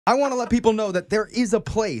I want to let people know that there is a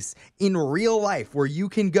place in real life where you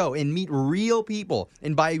can go and meet real people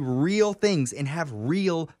and buy real things and have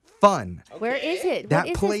real fun. Okay. Where is it? That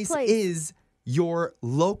what is place this place is your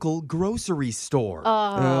local grocery store.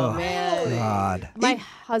 Oh, man. God. My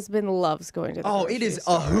husband loves going to the grocery It is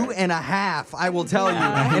store. a hoot and a half, I will tell you.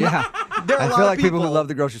 Yeah. There are I a lot feel of like people who love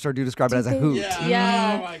the grocery store do describe it as a hoot.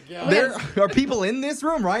 Yeah. Oh, my God. There are people in this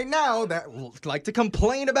room right now that like to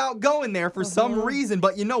complain about going there for some reason,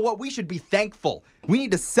 but you know what? We should be thankful. We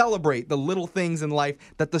need to celebrate the little things in life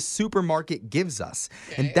that the supermarket gives us.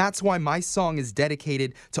 Okay. And that's why my song is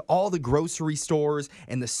dedicated to all the grocery stores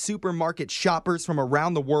and the supermarket shoppers from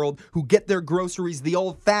around the world who get their groceries the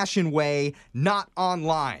old-fashioned way, not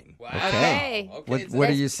online. Wow. Okay. What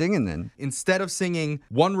are you singing then? Instead of singing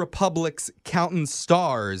One Republic's Countin'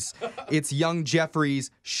 Stars, it's Young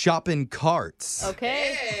Jeffrey's Shopping Carts.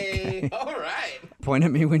 Okay. Hey, all right. Point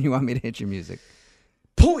at me when you want me to hit your music.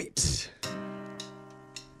 Point!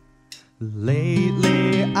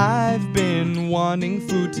 Lately, I've been wanting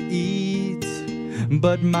food to eat,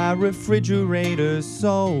 but my refrigerator's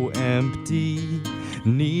so empty.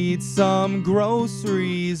 Need some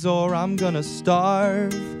groceries or I'm gonna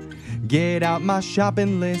starve. Get out my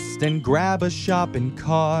shopping list and grab a shopping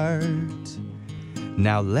cart.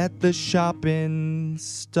 Now let the shopping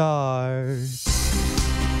start.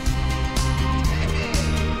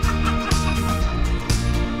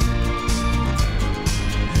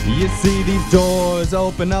 You see these doors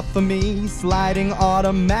open up for me, sliding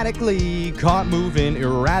automatically, cart moving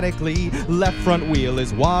erratically, left front wheel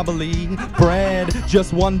is wobbly, bread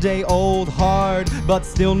just 1 day old, hard but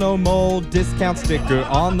still no mold, discount sticker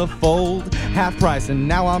on the fold, half price and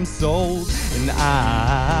now I'm sold, and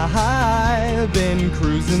I've been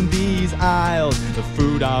cruising these aisles, the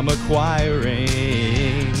food I'm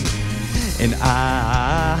acquiring. And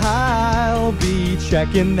I'll be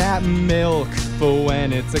checking that milk for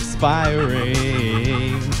when it's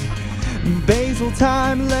expiring. Basil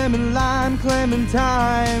thyme, lemon, lime,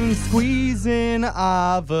 clementine. Squeezing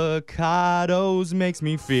avocados makes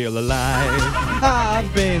me feel alive.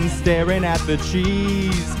 I've been staring at the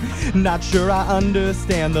cheese, not sure I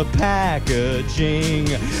understand the packaging.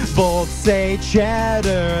 Both say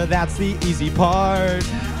cheddar, that's the easy part.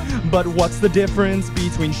 But what's the difference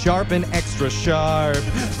between sharp and extra sharp?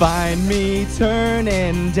 Find me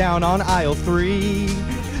turning down on aisle 3.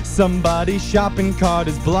 Somebody's shopping cart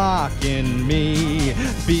is blocking me.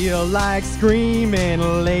 Feel like screaming,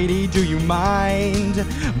 lady, do you mind?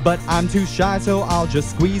 But I'm too shy, so I'll just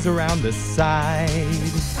squeeze around the side.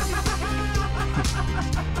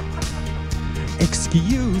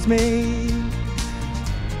 Excuse me.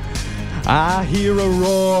 I hear a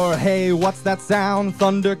roar, hey, what's that sound?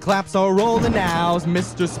 Thunderclaps are rolling now.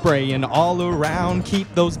 Mr. Spraying all around.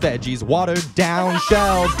 Keep those veggies watered down.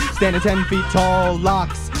 Shelves standing 10 feet tall.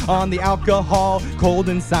 Locks on the alcohol. Cold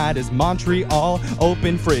inside is Montreal.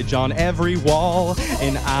 Open fridge on every wall.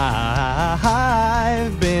 And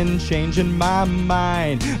I've been changing my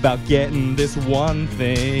mind about getting this one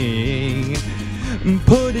thing.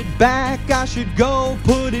 Put it back, I should go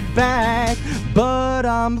put it back, but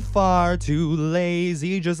I'm far too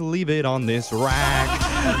lazy, just leave it on this rack.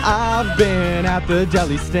 I've been at the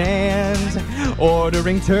deli stand,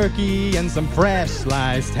 ordering turkey and some fresh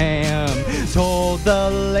sliced ham. Told the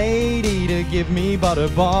lady to give me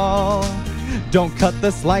butterball. Don't cut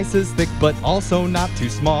the slices thick, but also not too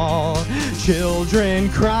small. Children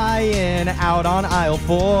crying out on aisle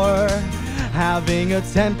 4. Having a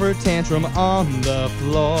temper tantrum on the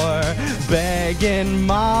floor, begging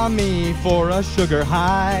mommy for a sugar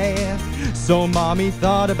high. So mommy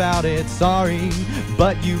thought about it, sorry,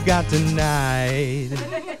 but you got denied.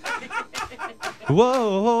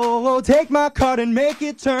 Whoa, take my card and make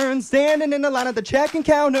it turn. Standing in the line at the checking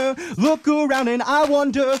counter. Look around and I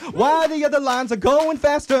wonder why the other lines are going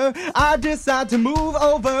faster. I decide to move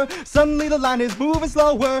over. Suddenly the line is moving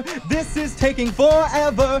slower. This is taking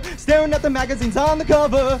forever. Staring at the magazines on the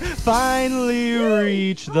cover. Finally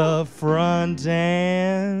reach the front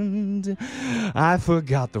end. I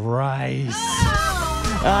forgot the rice.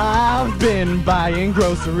 I've been buying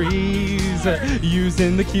groceries,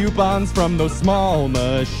 using the coupons from those small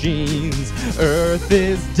machines. Earth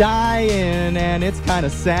is dying and it's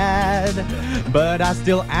kinda sad, but I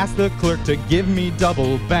still ask the clerk to give me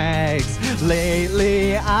double bags.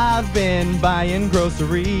 Lately I've been buying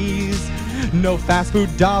groceries. No fast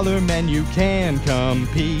food dollar menu can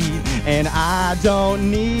compete, and I don't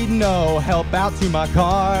need no help out to my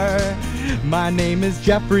car. My name is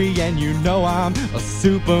Jeffrey and you know I'm a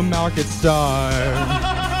supermarket star.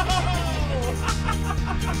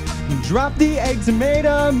 Drop the eggs and made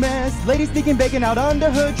a mess. Lady sneaking bacon out under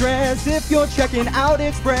her dress. If you're checking out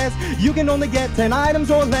Express, you can only get 10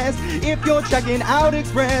 items or less. If you're checking out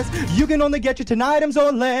Express, you can only get your 10 items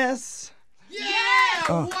or less. Yeah!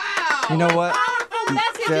 Oh. Wow! You know what? Powerful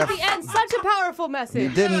message Jeff, at the end. Such a powerful message. You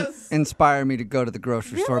didn't inspire me to go to the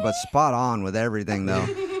grocery store, but spot on with everything, though.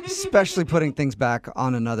 Especially putting things back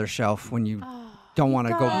on another shelf when you don't want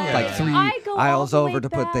to go like 3 aisles over to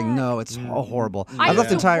put things. No, it's horrible. I've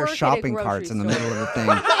left entire shopping carts in the middle of the thing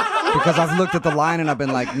because I've looked at the line and I've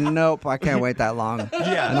been like, nope, I can't wait that long.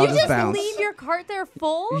 Yeah. And I'll You just bounce. leave your cart there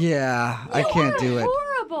full? Yeah, I can't do it.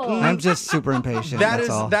 Horrible. I'm just super impatient. That's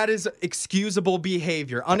all. That is excusable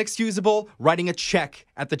behavior. Unexcusable, writing a check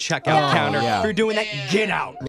at the checkout counter. Yeah. If you're doing that, get out.